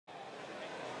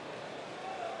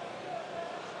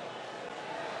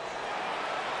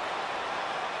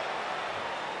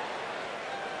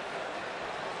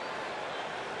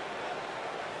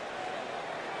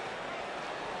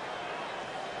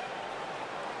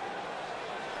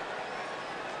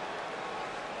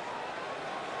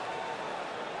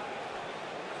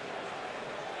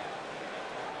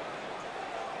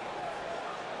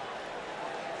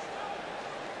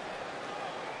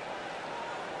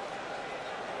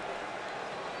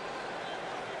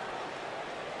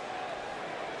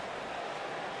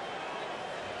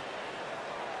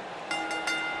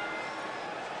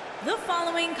The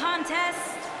following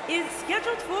contest is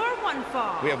scheduled for one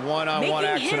fall. We have one-on-one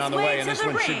action on the way, and this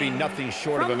one should be nothing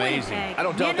short of amazing. I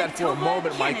don't doubt that for a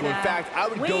moment, Michael. In fact, I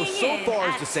would go so far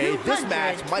as to say this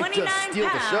match might just steal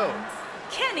the show.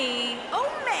 Kenny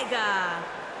Omega.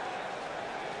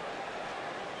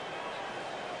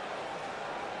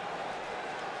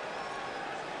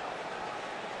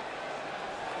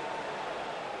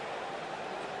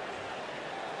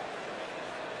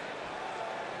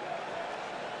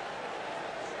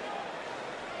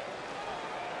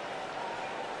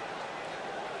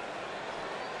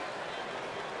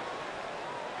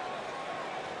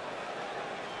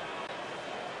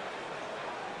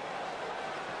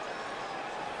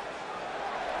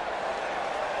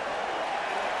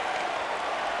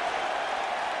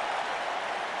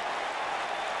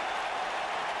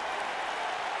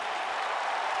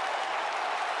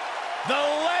 The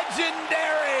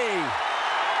legendary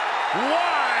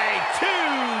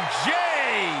Y2J.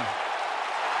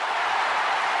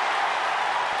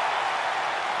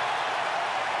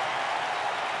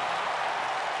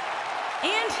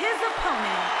 And his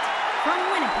opponent from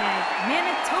Winnipeg,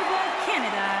 Manitoba,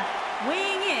 Canada,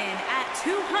 weighing in at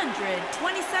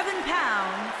 227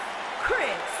 pounds,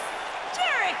 Chris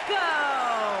Jericho.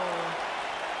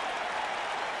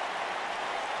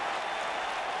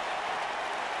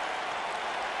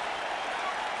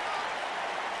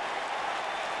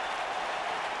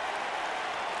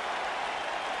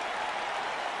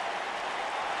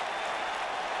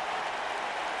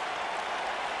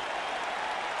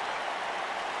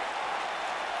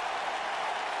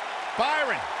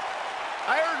 Byron,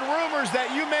 I heard rumors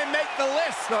that you may make the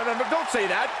list. No, don't say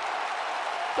that.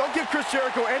 Don't give Chris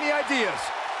Jericho any ideas.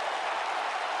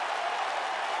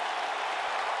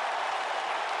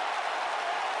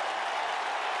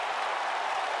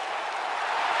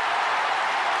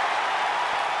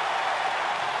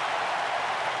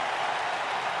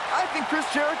 I think Chris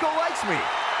Jericho likes me.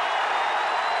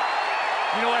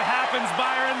 You know what happens,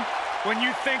 Byron, when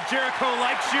you think Jericho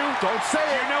likes you? Don't say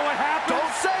it. You know what happens?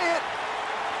 Don't say it.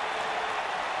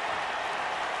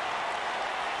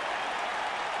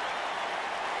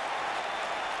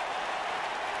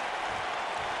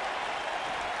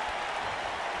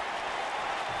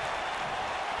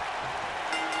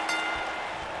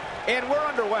 And we're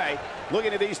underway.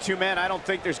 Looking at these two men, I don't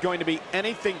think there's going to be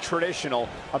anything traditional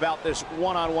about this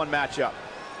one-on-one matchup.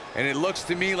 And it looks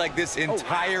to me like this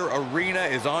entire arena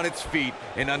is on its feet,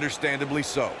 and understandably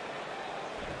so.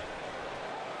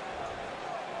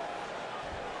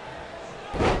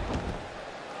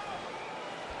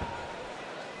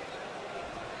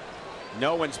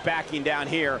 No one's backing down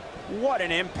here. What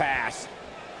an impasse.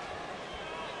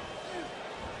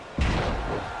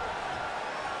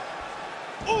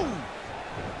 Ooh!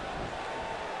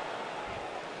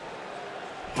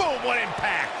 Boom, what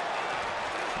impact!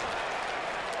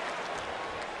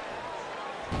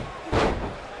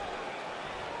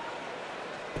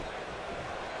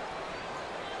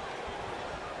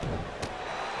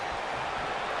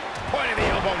 Point of the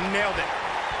elbow, nailed it.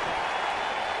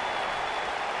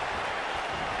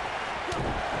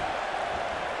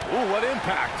 Ooh, what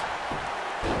impact.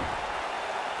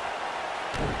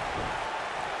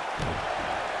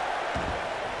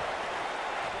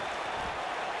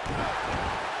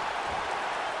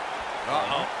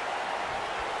 Uh-oh.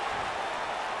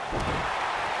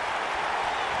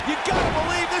 You gotta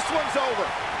believe this one's over.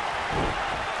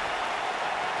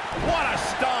 What a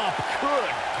stomp.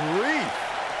 Good grief.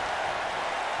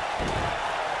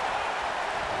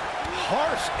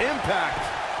 Harsh impact.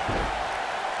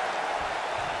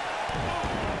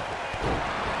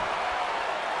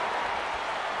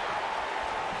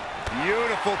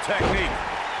 Beautiful technique.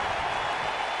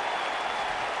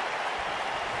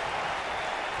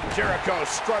 Jericho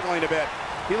struggling a bit.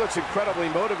 He looks incredibly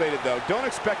motivated, though. Don't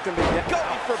expect him to get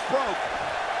going for broke.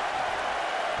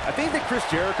 I think that Chris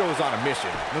Jericho is on a mission.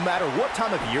 No matter what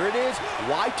time of year it is,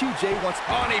 Y2J wants...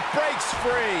 Oh, and he breaks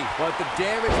free. But the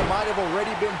damage might have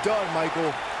already been done,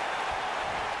 Michael.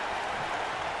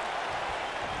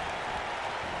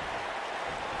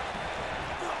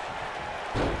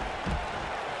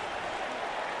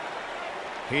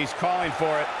 He's calling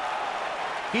for it.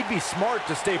 He'd be smart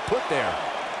to stay put there.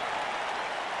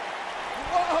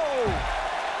 Whoa!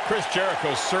 Chris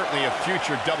Jericho's certainly a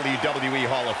future WWE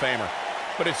Hall of Famer.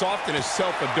 But it's often his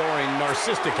self-adoring,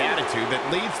 narcissistic attitude that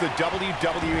leads the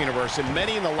WWE Universe and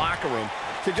many in the locker room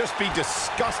to just be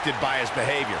disgusted by his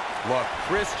behavior. Look,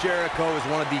 Chris Jericho is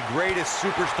one of the greatest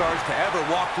superstars to ever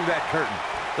walk through that curtain.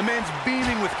 The man's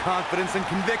beaming with confidence and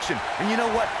conviction. And you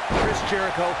know what? Chris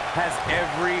Jericho has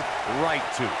every right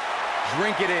to.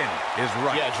 Drink it in is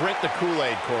right. Yeah, drink the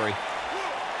Kool-Aid, Corey.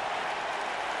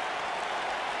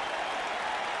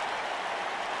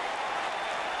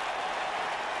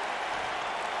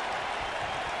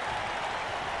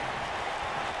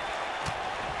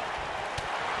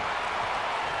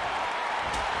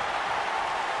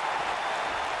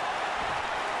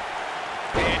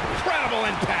 Incredible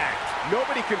impact.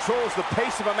 Nobody controls the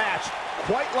pace of a match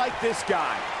quite like this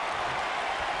guy.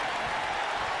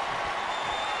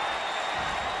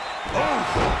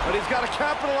 Oh, but he's got to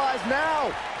capitalize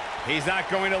now. He's not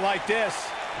going to like this.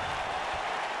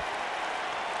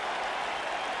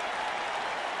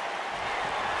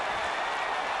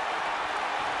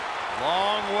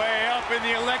 Long way up in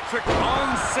the electric,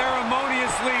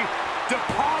 unceremoniously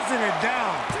deposited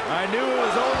down. I knew it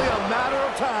was only a matter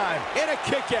of time. In a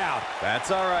kick out.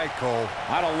 That's all right, Cole.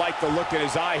 I don't like the look in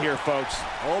his eye here, folks.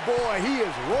 Oh boy, he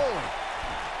is rolling.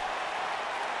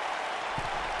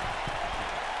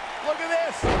 Look at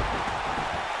this.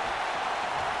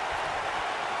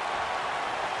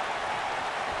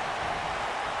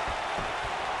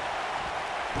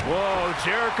 Whoa,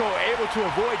 Jericho able to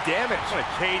avoid damage. What a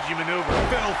cagey maneuver.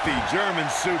 Filthy German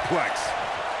suplex.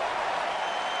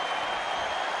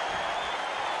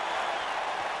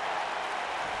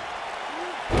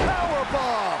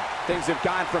 Powerbomb. Things have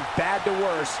gone from bad to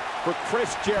worse for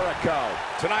Chris Jericho.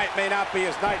 Tonight may not be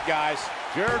his night, guys.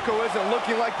 Jericho isn't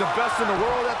looking like the best in the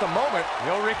world at the moment.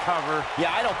 He'll recover.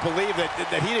 Yeah, I don't believe that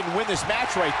he didn't win this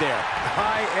match right there.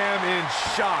 I am in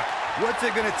shock. What's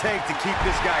it going to take to keep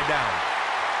this guy down?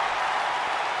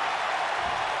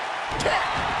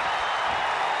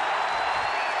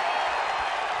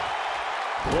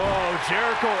 Whoa,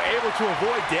 Jericho able to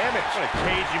avoid damage. What a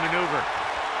cagey maneuver.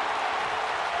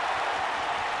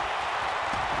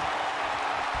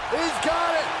 He's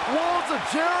got it. Walls of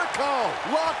Jericho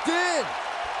locked in.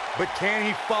 But can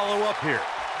he follow up here?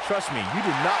 Trust me, you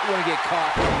do not want to get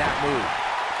caught in that move.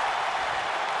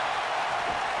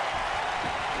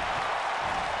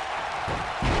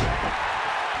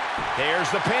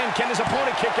 There's the pin. Can his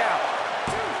opponent kick out?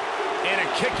 And a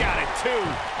kick out at 2.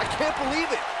 I can't believe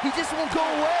it. He just won't go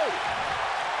away.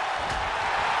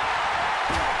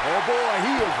 Oh boy,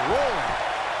 he is rolling.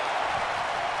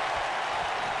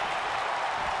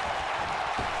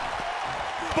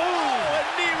 Boom! A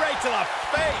knee right to the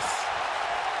face.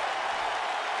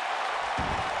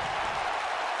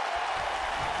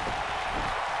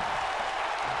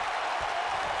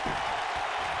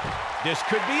 This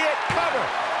could be it. Cover.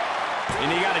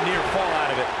 And he got a near fall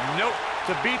out of it. Nope.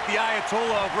 To beat the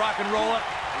Ayatollah of rock and roll,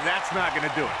 that's not going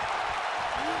to do it.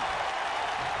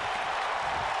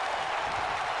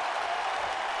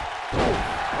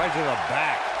 Right to the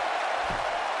back.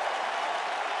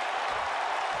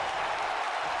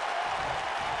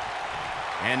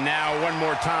 And now one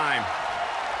more time.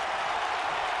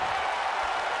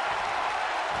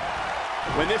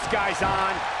 When this guy's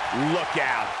on, look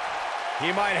out.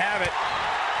 He might have it.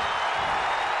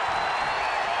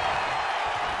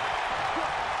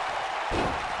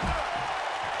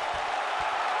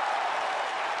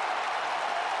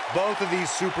 Both of these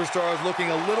superstars looking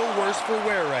a little worse for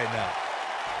wear right now.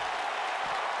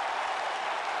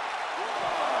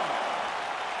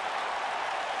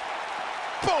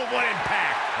 Boom, what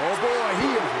impact. Oh boy, he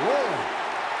is rolling.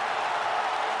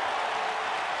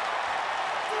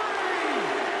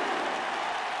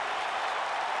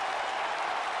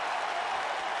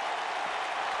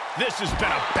 This has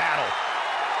been a battle.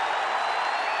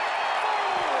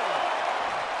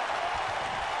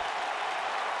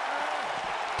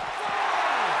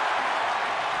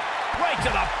 Right to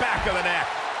the back of the neck.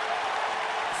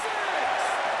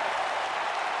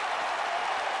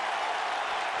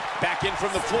 Back in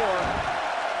from the floor.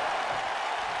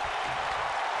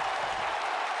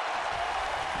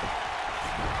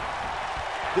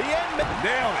 The end.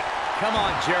 Nailed it. Come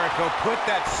on, Jericho. Put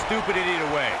that stupid idiot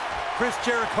away. Chris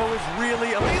Jericho is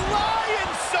really a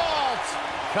Lion salt.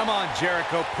 Come on,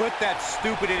 Jericho. Put that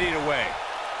stupid idiot away.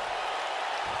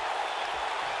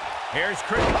 Here's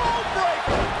Chris. Oh,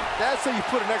 breaker. That's how you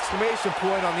put an exclamation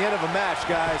point on the end of a match,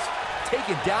 guys.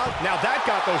 Taken down. Now that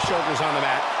got those shoulders on the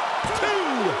mat. 2,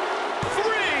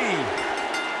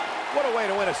 3. What a way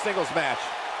to win a singles match.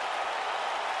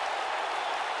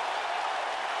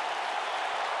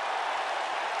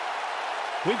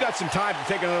 We've got some time to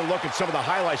take another look at some of the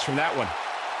highlights from that one.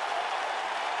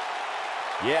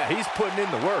 Yeah, he's putting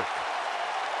in the work.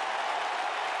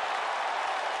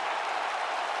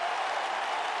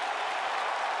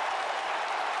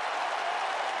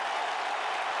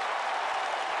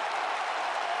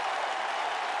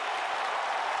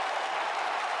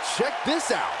 Check this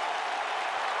out.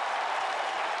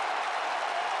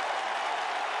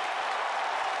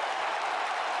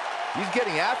 He's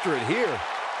getting after it here.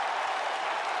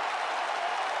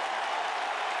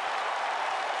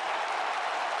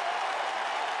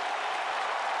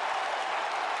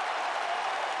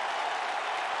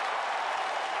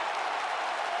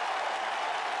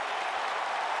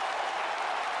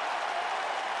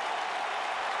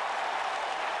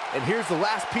 And here's the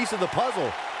last piece of the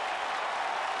puzzle.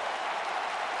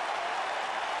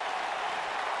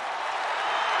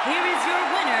 Here is your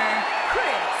winner,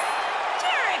 Chris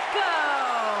Jericho.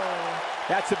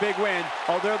 That's a big win,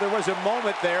 although there was a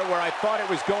moment there where I thought it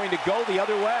was going to go the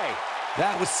other way.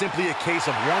 That was simply a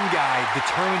case of one guy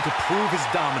determined to prove his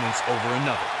dominance over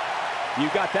another.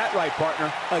 You got that right, partner.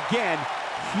 Again,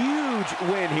 huge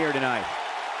win here tonight.